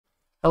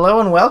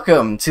Hello and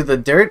welcome to the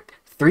Dirt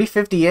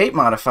 358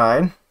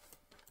 Modified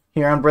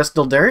here on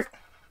Bristol Dirt.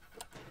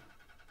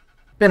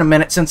 Been a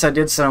minute since I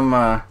did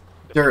some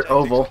Dirt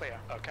Oval,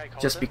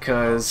 just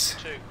because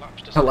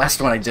the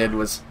last one I did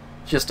was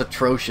just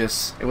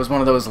atrocious. It was one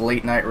of those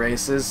late night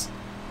races.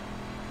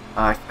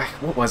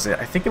 What was it?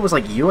 I think it was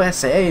like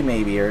USA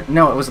maybe, or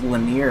no, it was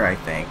Lanier, I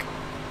think.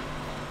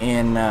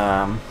 In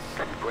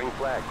Green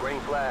flag, green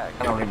flag.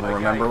 I don't even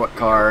remember what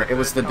car. It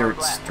was the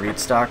Dirt Street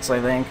Stocks,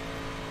 I think.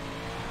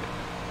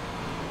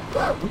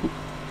 I'm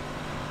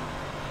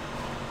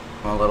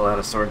a little out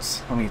of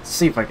sorts. Let me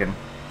see if I can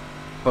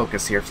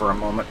focus here for a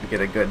moment and get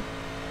a good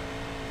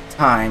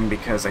time,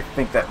 because I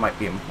think that might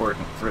be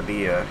important for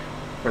the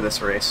for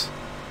this race.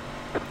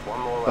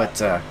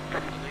 But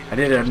I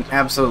did an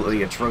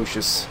absolutely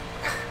atrocious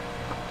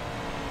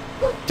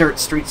dirt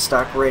street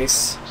stock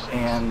race,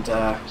 and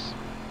that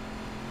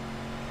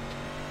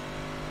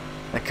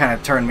kind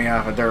of turned me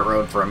off a dirt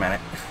road for a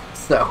minute.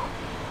 So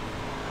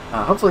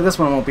hopefully this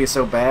one won't be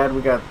so bad.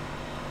 We got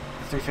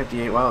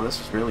 358. Wow, this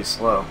was really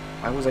slow.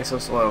 Why was I so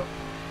slow?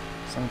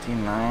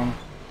 17.9,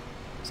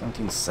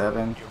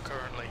 17.7.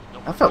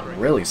 That felt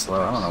really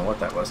slow. I don't know what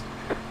that was.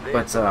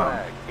 But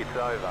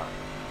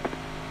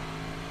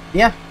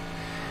yeah,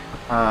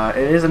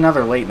 it is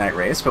another late night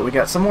race, but we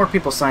got some more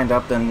people signed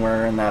up than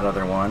were in that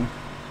other one,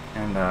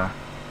 and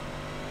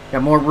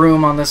got more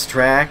room on this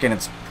track, and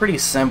it's pretty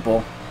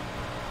simple.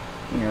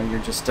 You know,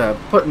 you're just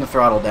putting the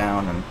throttle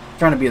down and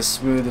trying to be as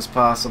smooth as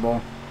possible,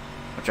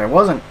 which I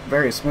wasn't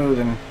very smooth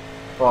in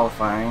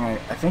qualifying.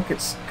 I think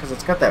it's because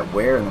it's got that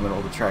wear in the middle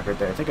of the track right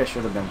there. I think I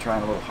should have been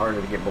trying a little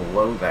harder to get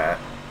below that.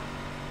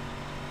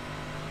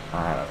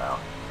 I don't know.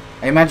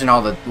 I imagine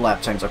all the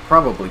lap times are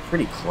probably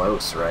pretty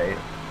close, right?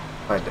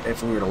 But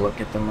if we were to look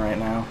at them right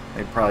now,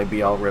 they'd probably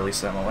be all really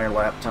similar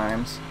lap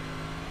times.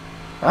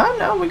 Oh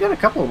no, we got a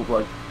couple of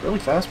like really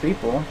fast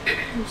people.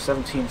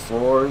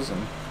 17.4s,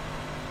 and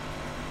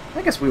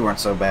I guess we weren't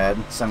so bad.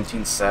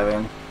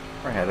 17.7.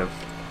 We're ahead of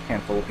a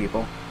handful of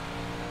people.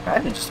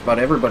 I think just about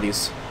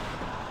everybody's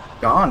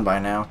gone by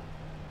now.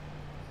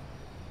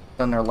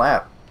 Done their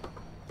lap.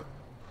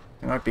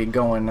 They might be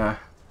going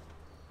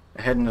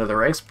ahead into the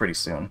race pretty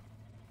soon.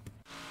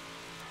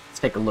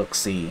 Let's take a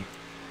look-see.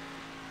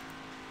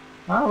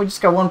 Oh, we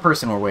just got one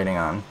person we're waiting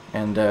on,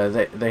 and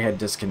they had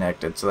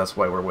disconnected, so that's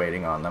why we're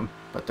waiting on them.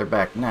 But they're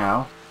back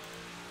now,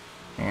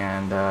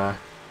 and I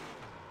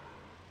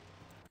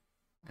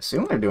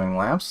assume they're doing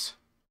laps.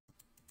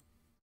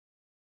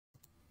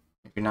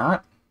 Maybe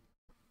not.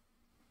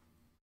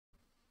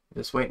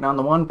 Just waiting on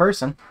the one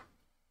person.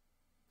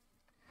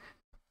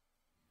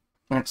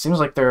 And it seems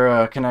like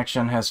their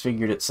connection has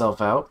figured itself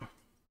out.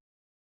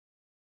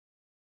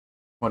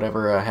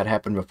 Whatever had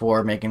happened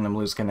before, making them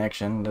lose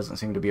connection, doesn't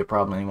seem to be a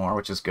problem anymore,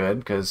 which is good,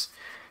 because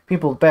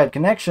people with bad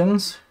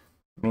connections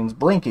means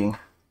blinking.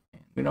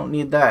 We don't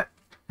need that.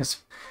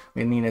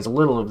 We need as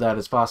little of that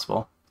as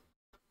possible.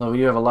 Though we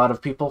do have a lot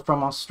of people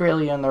from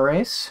Australia in the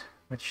race,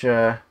 which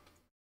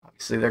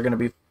obviously they're going to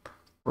be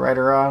right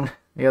around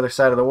the other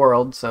side of the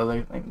world, so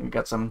they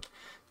got some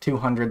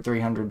 200,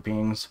 300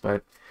 pings,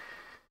 but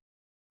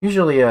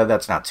usually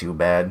that's not too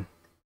bad. As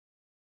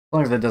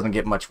long as it doesn't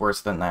get much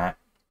worse than that.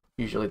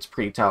 Usually it's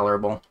pretty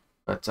tolerable.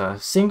 But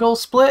single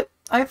split,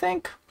 I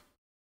think?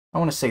 I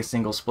want to say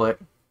single split.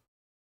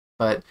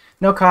 But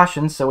no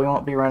caution, so we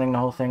won't be running the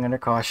whole thing under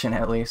caution,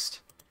 at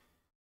least.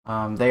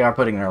 They are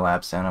putting their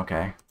laps in,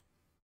 okay.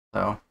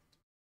 So,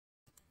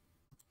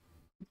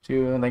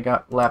 they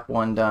got lap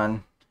 1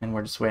 done, and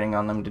we're just waiting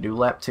on them to do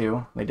lap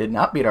 2. They did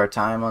not beat our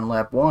time on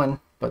lap 1,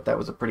 but that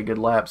was a pretty good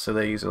lap, so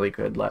they easily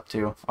could lap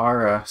 2.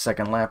 Our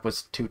second lap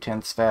was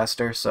 0.2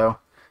 faster, so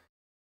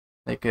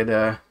they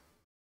could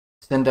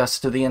send us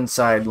to the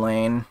inside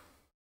lane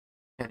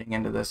heading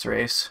into this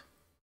race,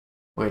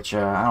 which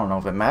I don't know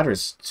if it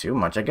matters too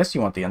much. I guess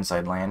you want the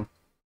inside lane.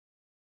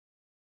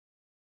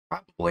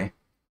 Probably.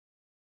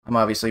 I'm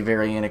obviously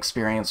very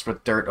inexperienced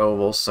with dirt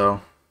ovals,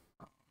 so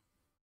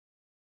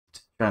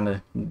just trying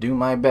to do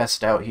my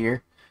best out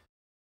here.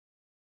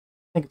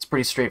 I think it's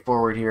pretty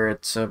straightforward here.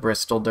 It's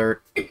Bristol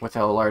Dirt with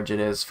how large it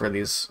is for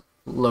these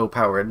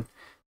low-powered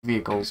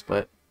vehicles,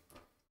 but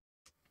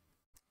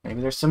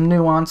maybe there's some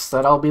nuance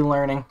that I'll be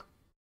learning.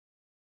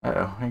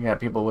 Uh-oh, I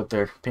got people with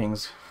their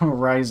pings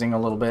rising a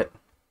little bit.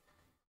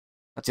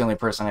 That's the only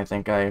person I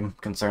think I'm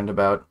concerned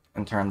about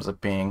in terms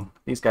of ping.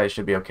 These guys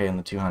should be okay in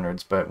the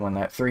 200s, but when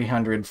that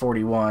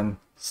 341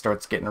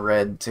 starts getting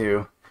red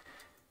too,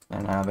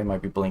 then they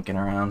might be blinking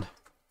around.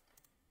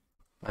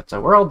 But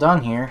we're all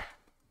done here.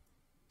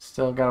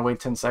 Still gotta wait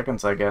 10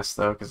 seconds, I guess,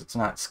 though, because it's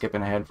not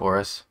skipping ahead for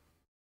us.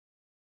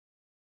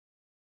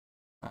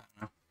 I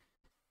don't know.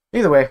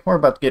 Either way, we're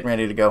about to get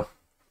ready to go.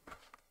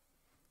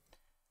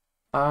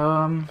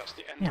 That's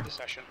the end yeah. of the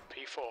session,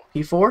 P4.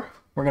 P4,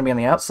 we're gonna be on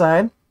the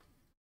outside.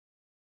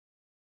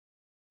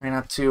 Try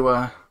not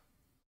to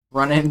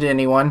run into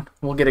anyone.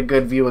 We'll get a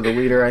good view of the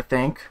leader, I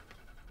think.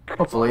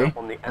 Hopefully,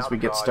 as we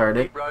get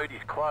started.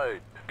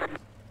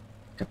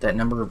 Got that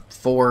number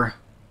 4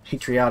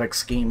 patriotic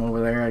scheme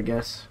over there, I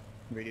guess.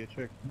 Radio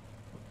check.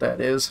 That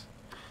is.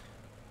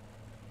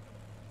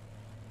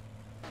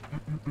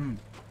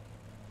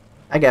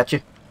 I got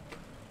you.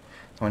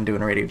 Someone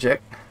doing a radio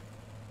check.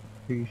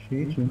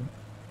 Appreciate you.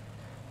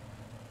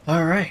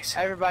 All right.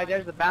 Everybody,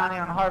 there's the bounty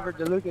on Harvard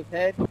to Lucas'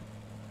 head.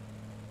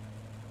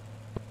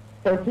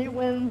 So if he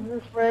wins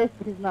this race,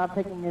 he's not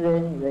taking me to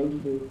any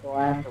races, so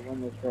I have to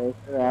win this race,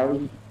 or at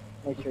least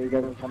make sure he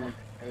doesn't come in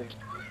first,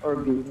 or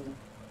beat me.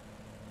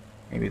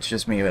 Maybe it's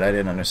just me, but I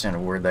didn't understand a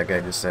word that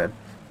guy just said.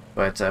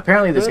 But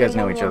apparently these guys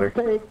know each other.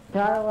 Take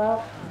Kyle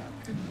out.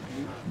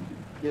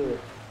 Do it.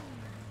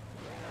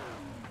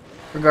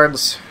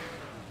 Regardless,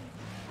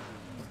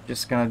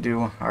 just gonna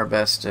do our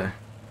best to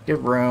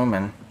give room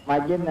and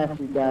Might get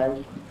messy,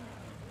 guys.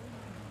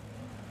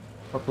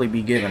 hopefully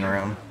be given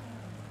room.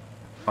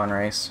 Fun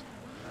race.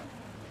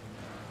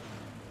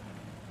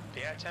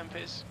 The air temp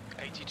is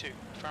 82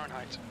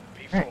 Fahrenheit.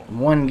 P4. Alright,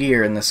 one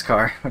gear in this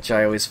car, which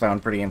I always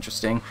found pretty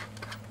interesting.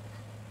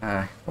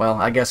 Well,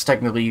 I guess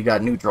technically you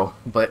got neutral,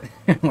 but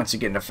once you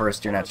get into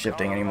first, you're not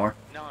shifting anymore.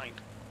 9.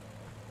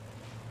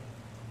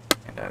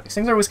 And these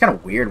things are always kind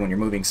of weird when you're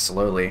moving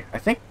slowly. I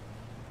think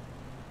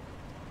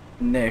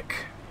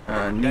Nick,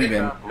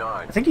 Neben,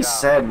 I think he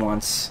said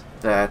once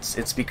that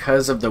it's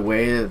because of the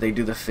way that they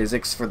do the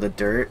physics for the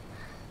dirt.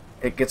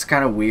 It gets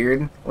kind of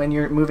weird when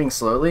you're moving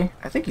slowly.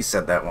 I think he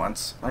said that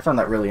once. I found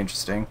that really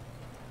interesting.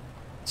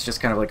 It's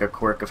just kind of like a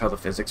quirk of how the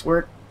physics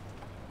work.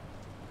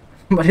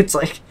 But it's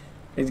like,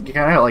 you're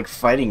kind of like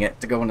fighting it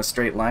to go in a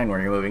straight line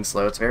when you're moving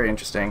slow. It's very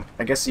interesting.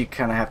 I guess you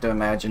kind of have to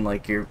imagine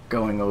like you're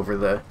going over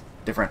the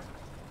different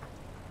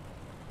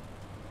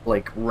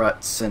like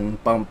ruts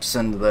and bumps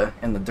in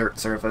the dirt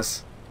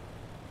surface.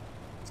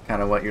 It's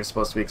kind of what you're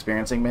supposed to be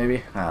experiencing,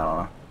 maybe? I don't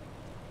know.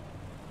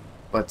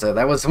 But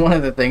that was one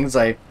of the things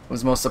I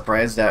was most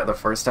surprised at the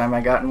first time I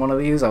got in one of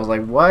these. I was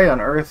like, why on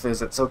earth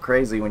is it so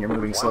crazy when you're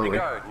moving slowly?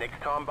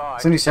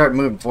 As soon as you start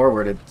moving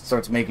forward, it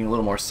starts making a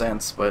little more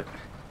sense, but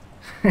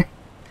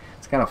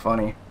it's kind of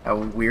funny how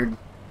weird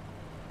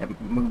it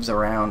moves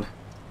around.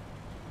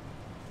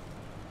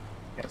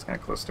 Yeah, it's kind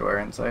of close to our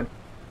inside.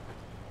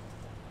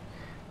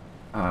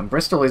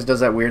 Bristol always does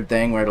that weird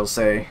thing where it'll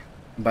say,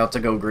 about to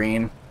go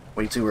green,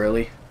 way too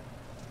early.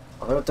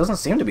 Although it doesn't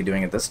seem to be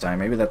doing it this time.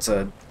 Maybe that's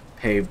a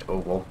paved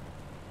oval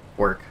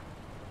work.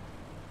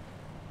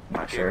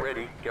 Not sure. Get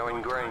ready,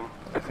 going green.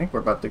 I think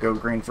we're about to go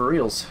green for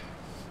reals.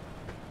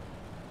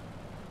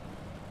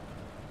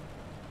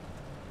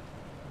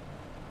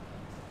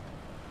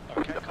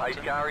 Okay, The pace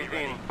car is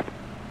in.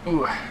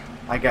 Ooh,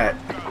 I got...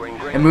 Green,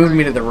 green. It moved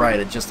me to the right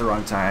at just the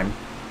wrong time.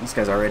 This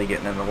guy's already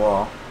getting in the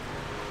wall.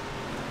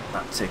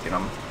 Not taking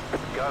him.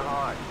 Go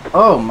high.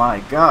 Oh my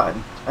god.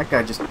 That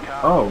guy just...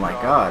 Oh my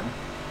god.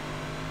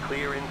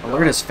 Clear inside.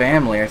 Alert his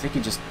family. I think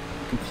he just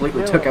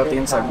completely took out the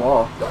inside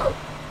wall.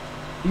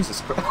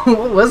 Jesus Christ.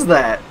 What was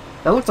that?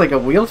 That looked like a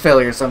wheel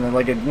failure or something.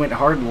 Like it went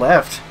hard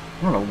left.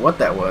 I don't know what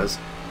that was.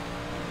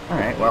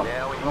 Alright, well, I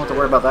don't have to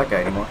worry about that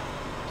guy anymore.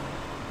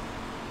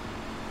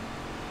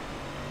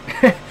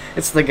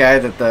 It's the guy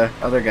that the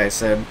other guy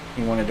said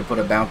he wanted to put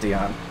a bounty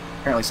on.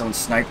 Apparently someone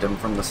sniped him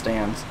from the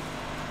stands.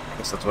 I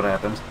guess that's what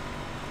happened.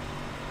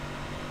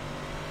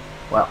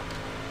 Well,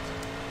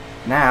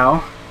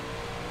 now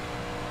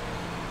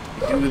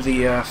do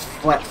the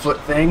flat foot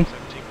thing 17.7.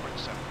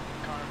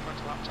 Car in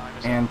front lap time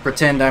is and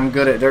pretend I'm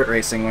good at dirt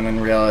racing when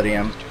in reality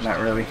I'm not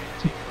really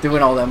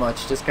doing all that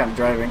much, just kind of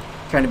driving,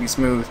 trying to be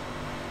smooth.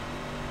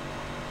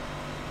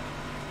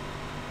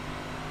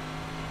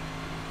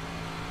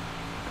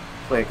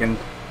 Hopefully I can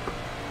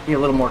be a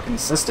little more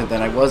consistent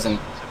than I was in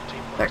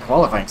that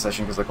qualifying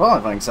session, because the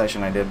qualifying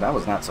session I did, that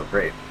was not so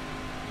great.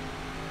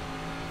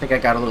 I think I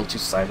got a little too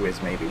sideways,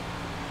 maybe.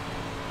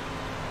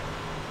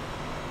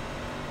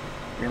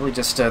 Really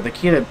just, the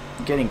key to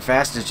getting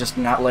fast is just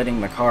not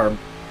letting the car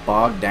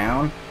bog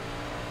down,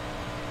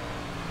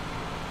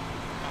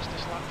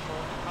 fastest lap for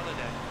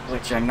Halliday.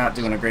 which I'm not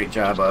doing a great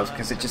job of,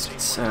 because it just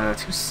gets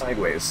too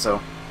sideways, so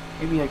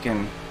maybe I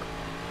can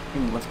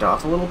lift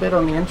off a little bit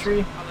on the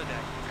entry. Halliday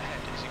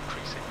ahead is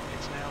increasing.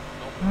 It's now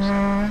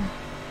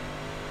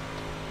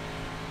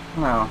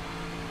 0.7. No.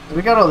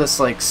 We got all this,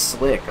 like,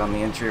 slick on the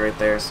entry right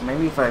there, so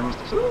maybe if I'm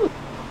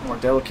more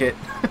delicate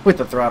with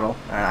the throttle.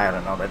 I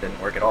don't know, that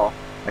didn't work at all.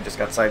 I just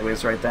got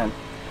sideways right then.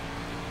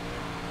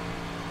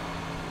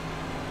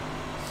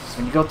 So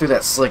when you go through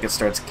that slick, it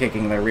starts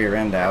kicking the rear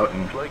end out,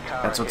 and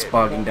that's what's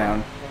bogging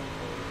down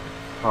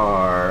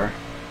car.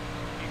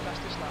 The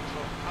fastest lap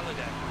for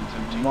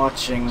Halliday. I'm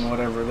watching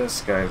whatever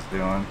this guy's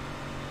doing.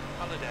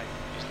 Halliday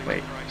is leading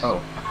Wait, the race.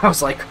 oh, I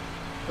was like,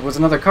 there was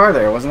another car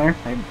there, wasn't there?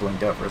 I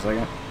blinked out for a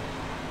second.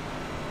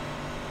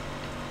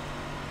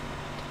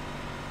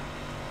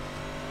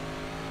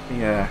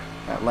 Yeah,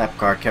 that lap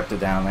car kept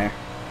it down there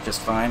just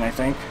fine, I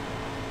think.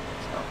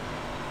 So,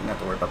 don't have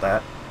to worry about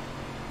that.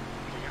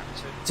 Moving out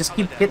to Just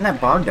keep Halliday. getting that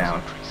bog Ahead is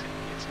down. increasing.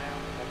 It's now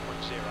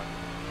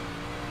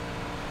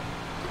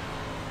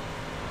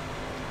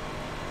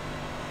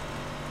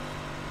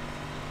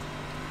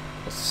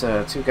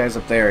 1.0. Those two guys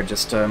up there are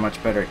just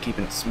much better at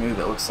keeping it smooth,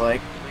 it looks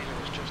like. The leader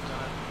has just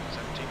done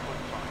 17.5.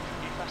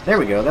 The fastest There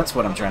we go, lap that's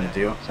what I'm trying to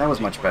do. That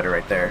was much better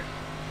right there.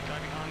 The guy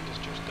behind has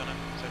just done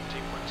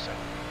 17.7.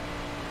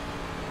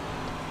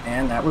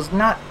 And that was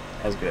not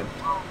as good.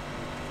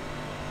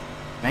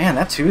 Man,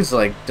 that two's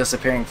like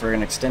disappearing for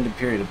an extended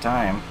period of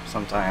time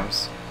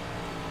sometimes.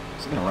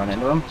 Is he gonna run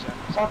into him?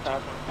 Fuck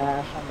up,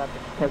 Ash. I'm about to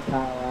take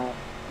Kyle out.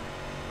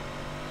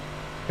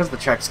 Because the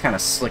track's kind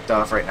of slicked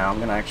off right now, I'm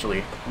gonna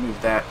actually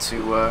move that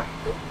to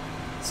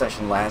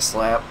session last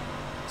lap,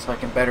 so I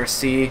can better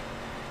see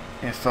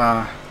if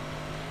how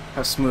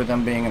smooth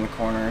I'm being in the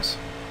corners.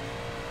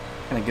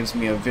 Kind of gives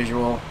me a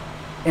visual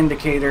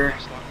indicator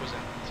Last lap was at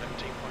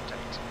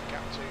 17.8.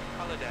 Gap to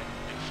Holiday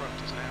in front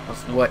is now.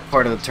 of what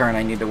part of the turn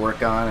I need to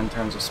work on in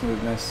terms of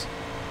smoothness.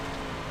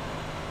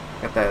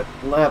 Got that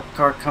lap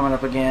car coming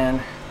up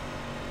again.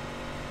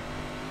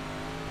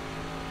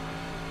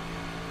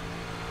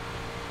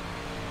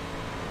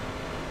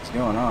 What's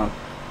going on?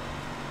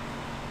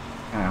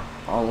 Kind of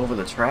all over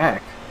the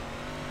track.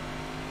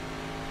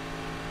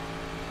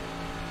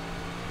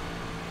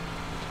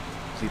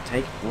 Does he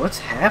take... What's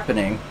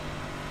happening?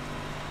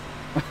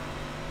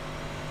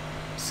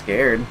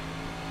 Scared.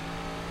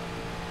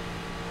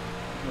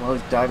 Well,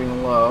 he's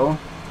diving low.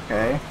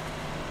 Okay.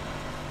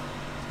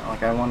 It's not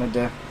like I wanted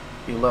to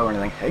be low or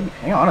anything. Hey,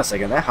 hang on a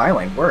second. That high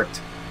line worked.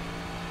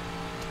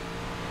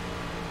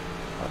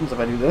 What happens if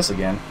I do this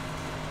again?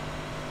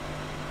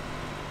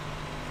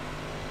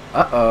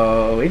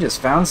 Uh-oh. We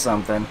just found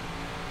something.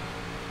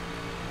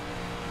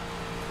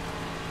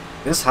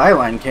 This high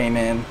line came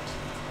in.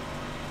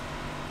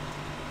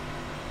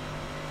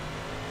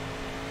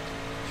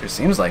 Sure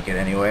seems like it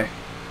anyway.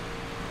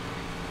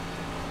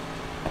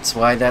 That's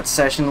why that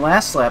session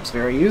last lap's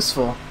very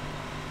useful.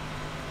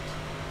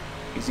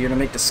 Easier to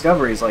make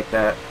discoveries like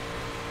that.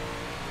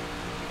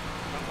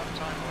 Lap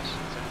time was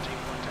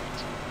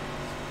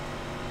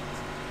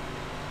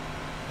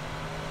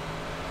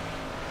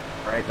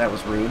 17.8. Right, that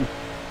was rude.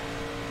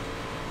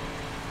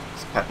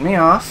 He's cutting me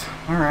off.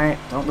 Alright,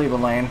 don't leave a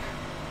lane.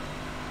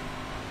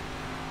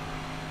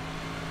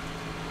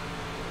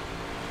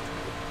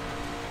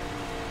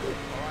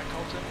 Alright,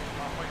 Colton,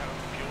 halfway home.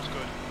 Fuel's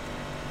good.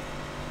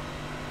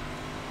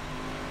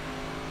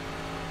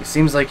 He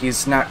seems like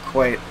he's not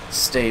quite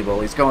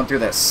stable. He's going through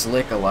that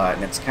slick a lot,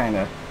 and it's kind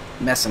of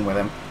messing with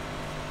him.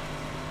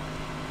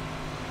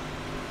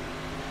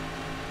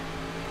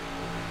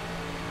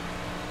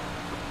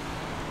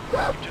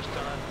 You've just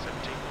done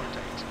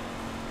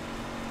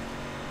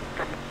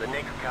 17.8. The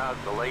next car's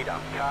the leader.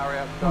 Car We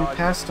outside.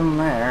 passed him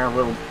there a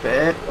little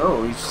bit.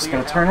 Oh, he's just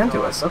going to turn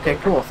into us. Okay,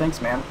 cool. Thanks,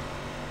 man.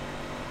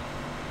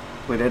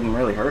 We didn't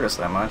really hurt us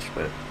that much,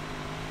 but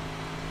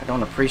I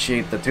don't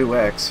appreciate the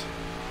 2x.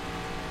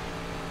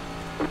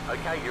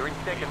 Okay, you're in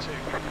second.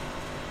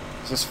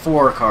 This is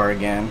 4 car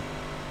again.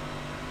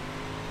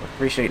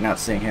 Appreciate not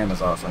seeing him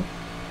as often.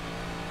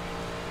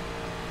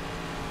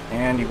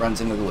 And he runs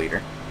into the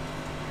leader.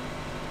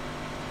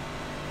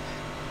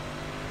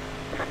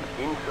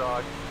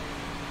 Inside.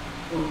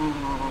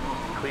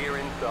 Clear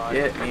inside.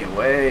 Get me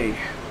away.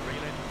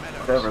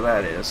 Whatever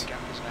that is. Gap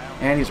is now.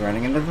 And he's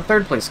running into the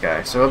 3rd place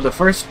guy. So of the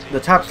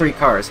top 3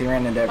 cars, he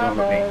ran into everyone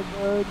but me.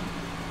 Good.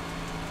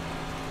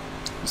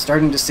 I'm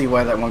starting to see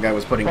why that one guy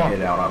was putting a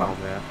hit out on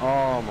him. man.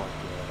 Oh my god.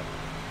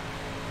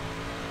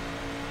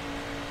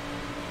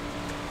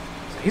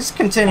 He's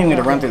continuing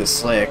to run through the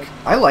slick.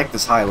 I like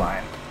this high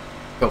line.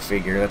 Go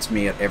figure, that's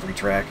me at every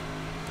track.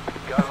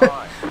 Go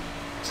high.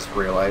 Just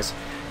realized.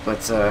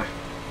 But,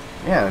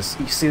 yeah,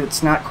 you see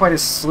it's not quite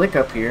as slick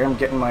up here. I'm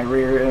getting my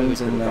rear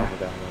ends and,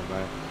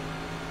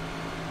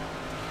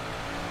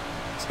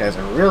 these guys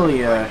are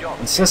really,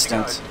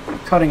 insistent on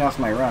cutting off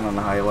my run on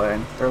the high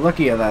line. They're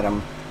lucky that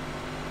I'm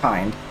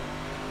kind.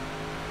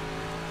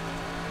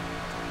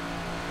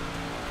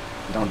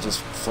 Don't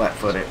just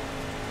flat-foot it.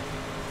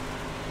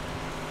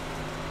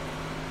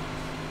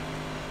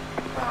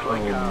 Oh,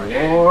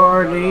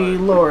 lordy,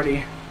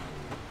 lordy.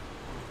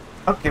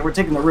 Okay, we're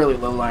taking the really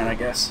low line, I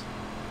guess.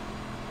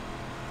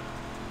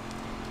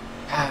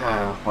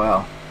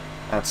 Well,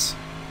 that's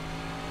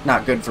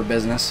not good for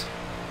business.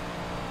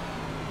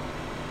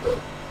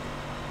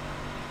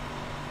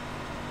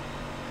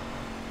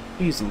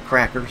 Peas and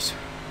crackers.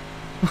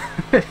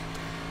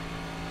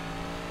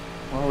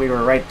 Well, we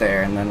were right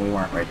there, and then we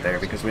weren't right there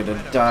because we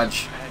had to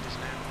dodge Ahead is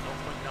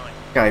now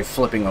 0.9. guy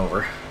flipping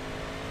over.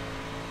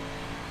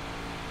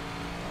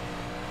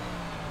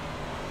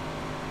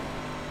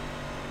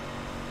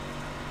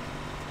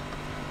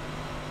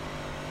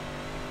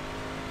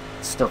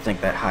 Still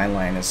think that high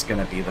line is going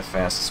to be the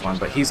fastest one,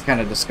 but he's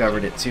kind of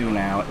discovered it too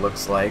now, it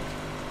looks like.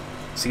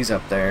 So he's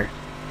up there.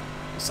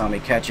 Saw me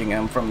catching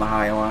him from the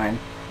high line.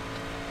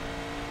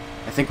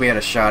 I think we had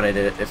a shot at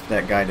it if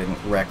that guy didn't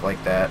wreck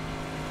like that.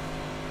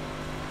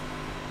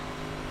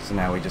 So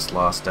now we just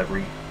lost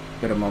every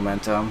bit of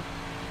momentum.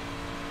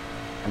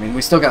 I mean,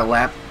 we still got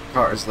lap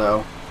cars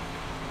though,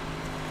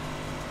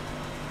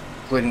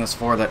 including this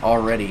 4 that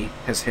already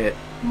has hit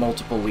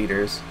multiple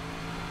leaders.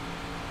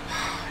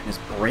 Is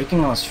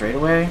braking on the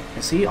straightaway?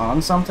 Is he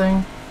on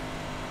something?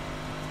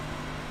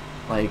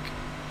 Like,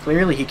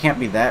 clearly he can't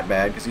be that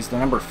bad because he's the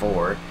number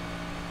 4.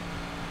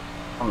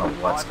 I don't know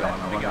what's going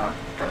on.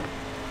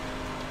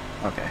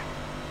 Okay.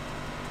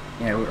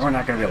 Yeah, we're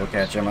not going to be able to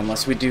catch him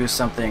unless we do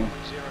something,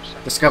 0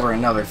 seconds. discover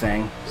another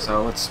thing.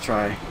 So let's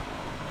try.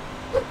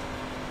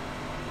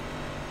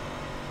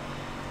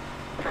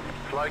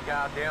 Slow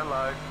car down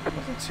low.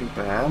 Wasn't too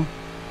bad.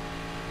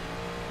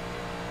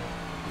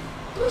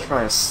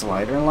 Try a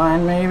slider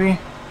line, maybe?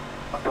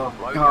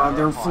 Oh god,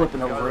 they're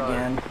flipping over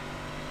again.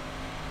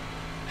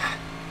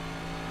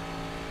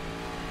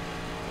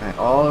 Right,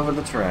 all over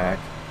the track.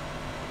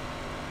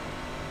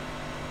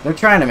 They're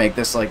trying to make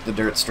this like the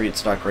dirt street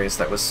stock race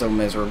that was so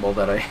miserable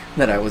that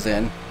I was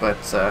in, but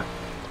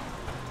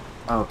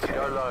okay.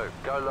 Go low,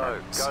 go low,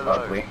 It's go low.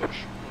 ugly.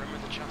 Remember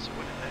the chance of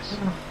winning this.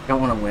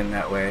 Don't want to win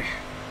that way.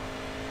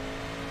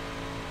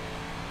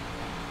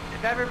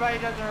 If everybody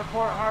doesn't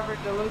report Harvard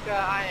to Luca,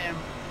 I am.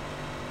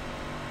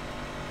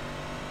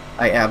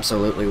 I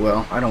absolutely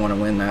will. I don't want to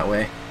win that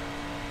way.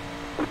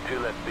 2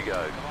 laps to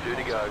go, 2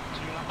 to go.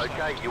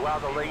 Okay, you are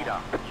the leader.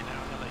 You're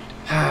now in the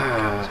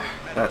lead.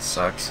 That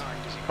sucks.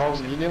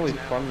 Colton, you nearly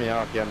spun me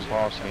out getting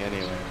past me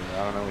anyway. I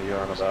don't know what you're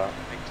on about.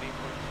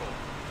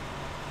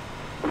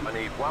 18.4. I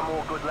need one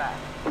more good lap.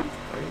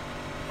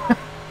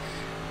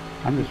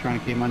 I'm just trying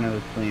to keep my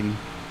nose clean.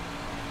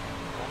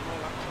 One more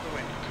lap for the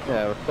win.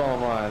 Yeah, well, so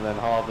am I, and then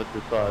Harvard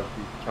decides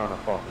he's trying to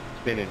fucking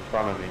spin in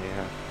front of me,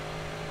 yeah.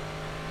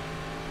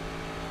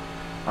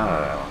 I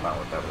don't know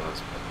what that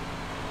was,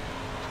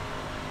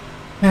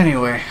 but...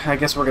 Anyway, I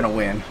guess we're gonna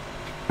win.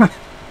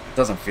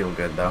 Doesn't feel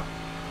good, though.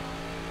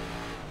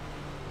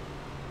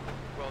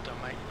 Well done,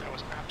 mate. That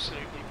was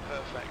absolutely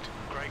perfect.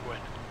 Great win.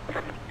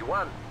 You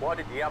won. Why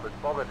did the others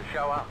bother to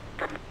show up?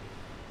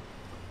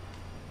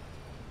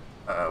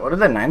 What did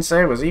that 9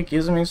 say? Was he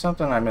accusing me of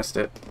something? I missed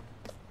it.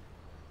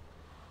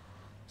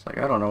 It's like,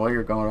 I don't know what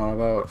you're going on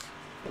about.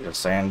 Just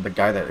saying the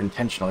guy that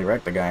intentionally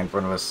wrecked the guy in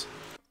front of us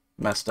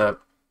messed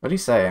up. What did he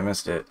say? I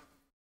missed it.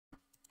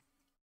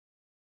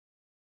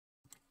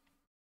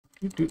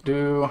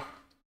 Doo-doo-doo.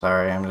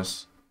 Sorry, I'm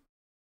just...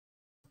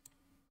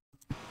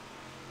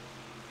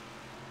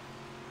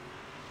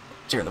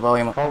 turn the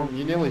volume up. Colton,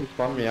 you nearly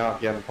spun me out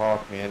getting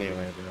past me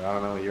anyway, dude. I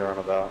don't know what you're on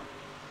about.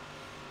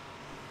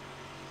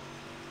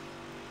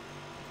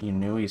 You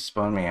knew he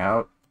spun me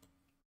out?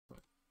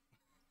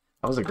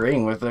 I was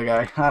agreeing with the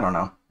guy. I don't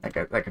know.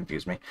 That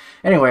confused me.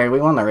 Anyway, we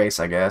won the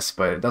race, I guess,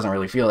 but it doesn't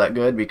really feel that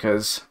good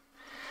because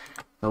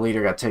the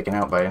leader got taken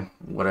out by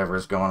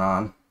whatever's going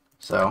on.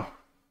 So,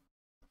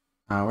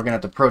 we're going to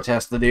have to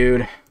protest the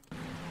dude.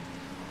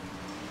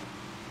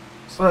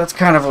 So that's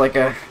kind of like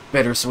a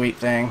bittersweet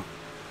thing.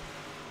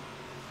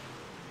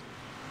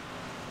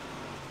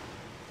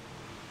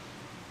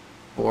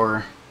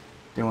 Or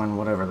doing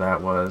whatever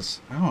that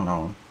was. I don't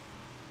know.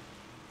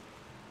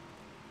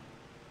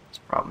 The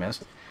problem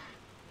is,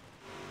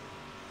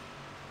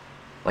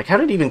 like, how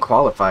did he even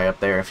qualify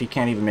up there if he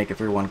can't even make it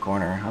through one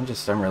corner? I'm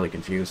really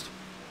confused.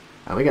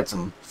 We got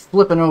some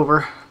flipping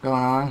over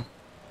going on.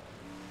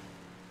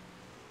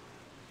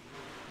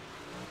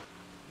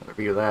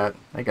 Review that.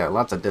 They got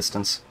lots of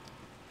distance.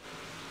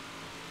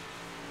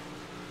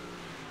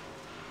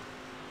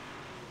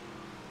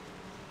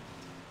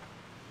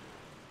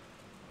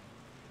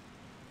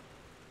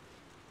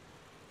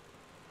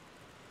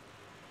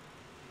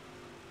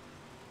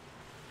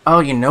 Oh,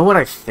 you know what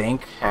I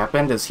think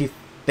happened is he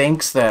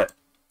thinks that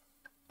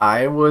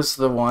I was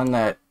the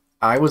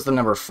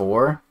number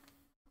 4.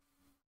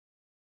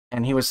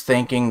 And he was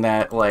thinking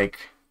that, like,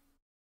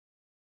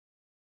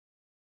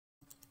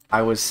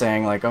 I was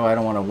saying, like, oh, I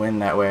don't want to win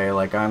that way.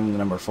 Like, I'm the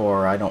number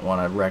 4. I don't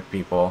want to wreck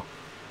people.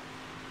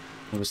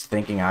 He was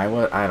thinking I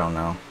don't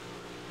know.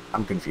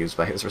 I'm confused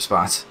by his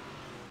response.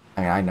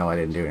 I mean, I know I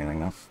didn't do anything,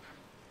 though.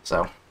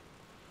 So,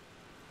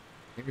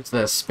 here's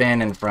the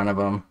spin in front of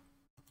him.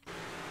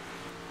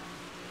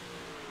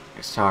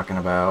 He's talking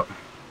about.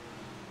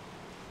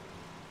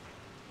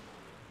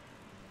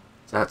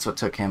 That's what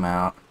took him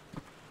out.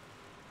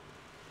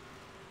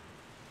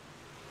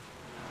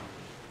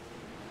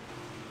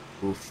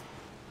 Oof.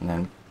 And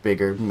then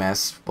bigger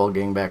mess while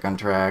getting back on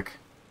track.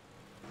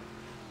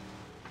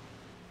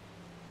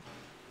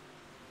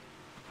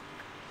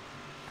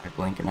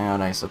 Blinking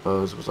out, I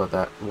suppose, was what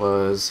that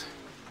was.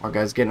 More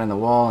guys getting in the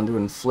wall and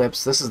doing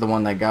flips. This is the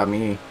one that got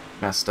me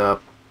messed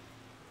up.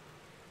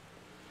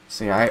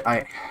 See,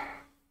 I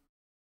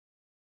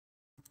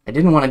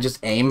didn't want to just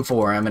aim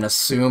for him and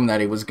assume that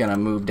he was going to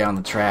move down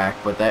the track,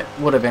 but that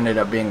would have ended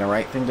up being the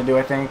right thing to do,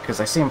 I think, because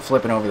I see him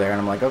flipping over there,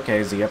 and I'm like, okay,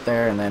 is he up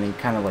there? And then he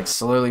kind of, like,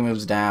 slowly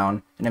moves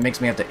down, and it makes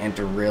me have to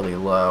enter really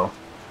low.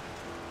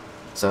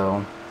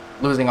 So,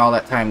 losing all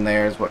that time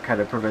there is what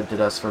kind of prevented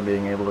us from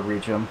being able to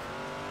reach him.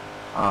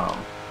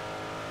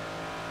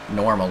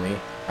 Normally,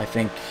 I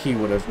think he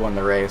would have won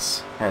the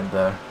race had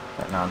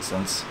that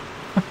nonsense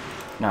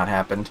not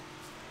happened.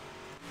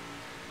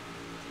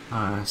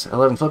 So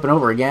 11 flipping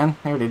over again.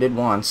 I already did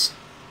once.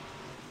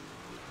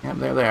 Yep,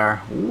 there they are.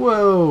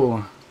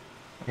 Whoa!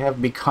 They have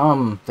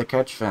become the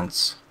catch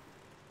fence.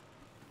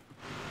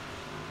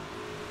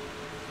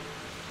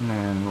 And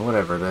then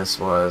whatever this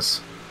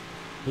was,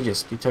 he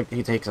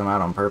takes them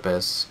out on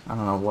purpose. I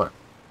don't know what.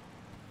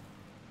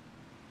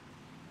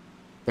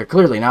 they're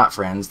clearly not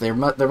friends. There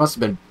must have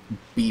been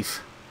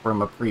beef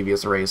from a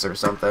previous race or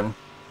something.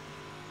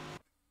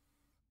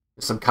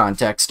 Some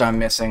context I'm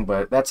missing,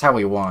 but that's how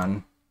we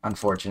won,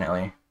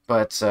 unfortunately.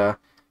 But, well,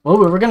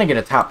 we were going to get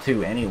a top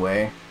 2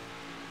 anyway.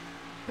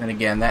 And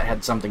again, that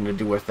had something to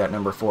do with that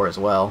number 4 as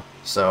well,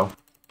 so...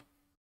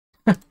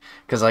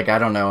 Because, like, I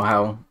don't know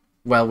how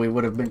well we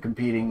would have been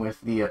competing with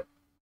the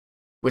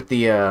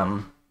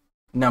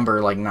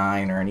number, like,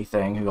 9 or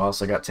anything, who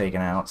also got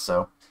taken out,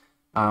 so...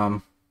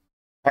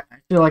 I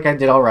feel like I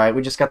did alright.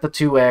 We just got the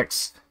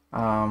 2x,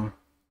 from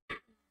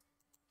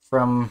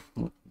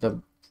the...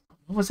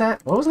 What was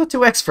that? What was the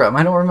 2x from?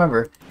 I don't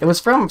remember. It was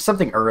from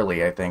something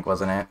early, I think,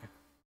 wasn't it?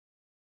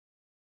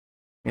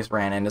 Just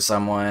ran into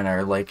someone,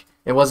 or, like,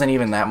 it wasn't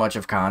even that much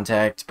of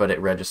contact, but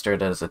it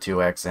registered as a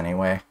 2x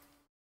anyway.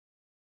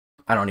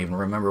 I don't even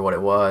remember what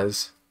it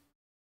was.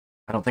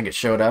 I don't think it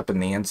showed up in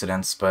the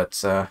incidents,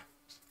 but,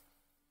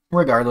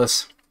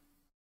 regardless.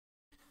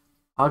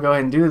 I'll go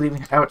ahead and do the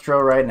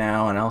outro right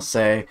now, and I'll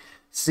say,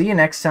 see you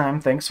next time.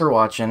 Thanks for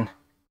watching.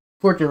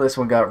 Fortunately, this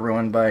one got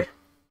ruined by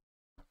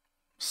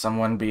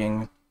someone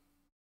being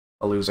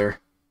a loser,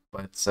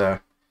 but,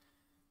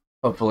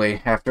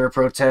 hopefully, after a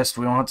protest,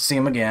 we won't have to see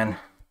him again.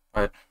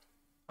 But,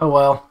 oh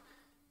well.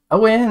 A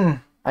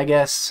win, I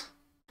guess.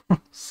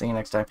 See you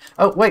next time.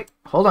 Oh, wait,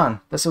 hold on.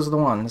 This was the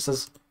one. Is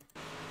this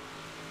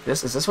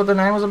what the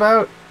 9 was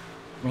about?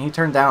 I mean, he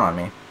turned down on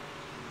me.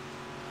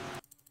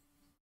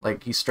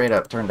 Like, he straight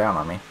up turned down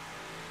on me.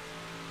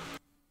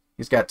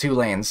 He's got 2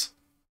 lanes.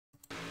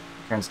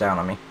 Turns down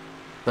on me.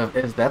 So,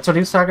 that's what he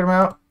was talking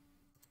about?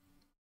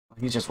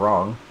 He's just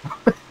wrong.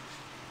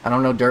 I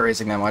don't know dirt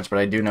racing that much, but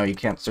I do know you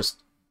can't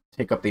just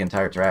take up the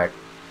entire track.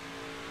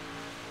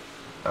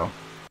 So,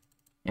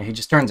 yeah, he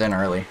just turns in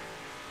early.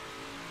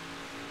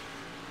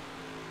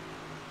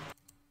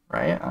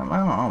 Right? I don't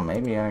know,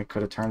 maybe I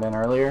could have turned in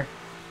earlier.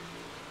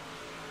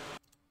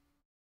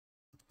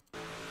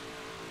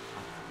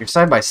 You're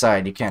side by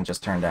side, you can't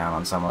just turn down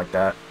on something like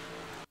that.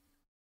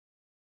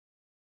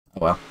 Oh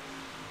well.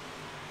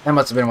 That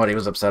must have been what he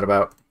was upset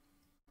about.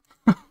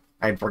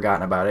 I'd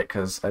forgotten about it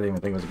because I didn't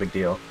even think it was a big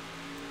deal.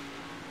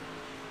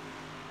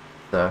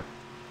 So,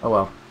 oh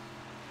well.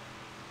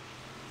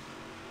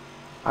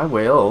 I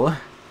will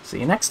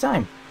see you next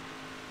time.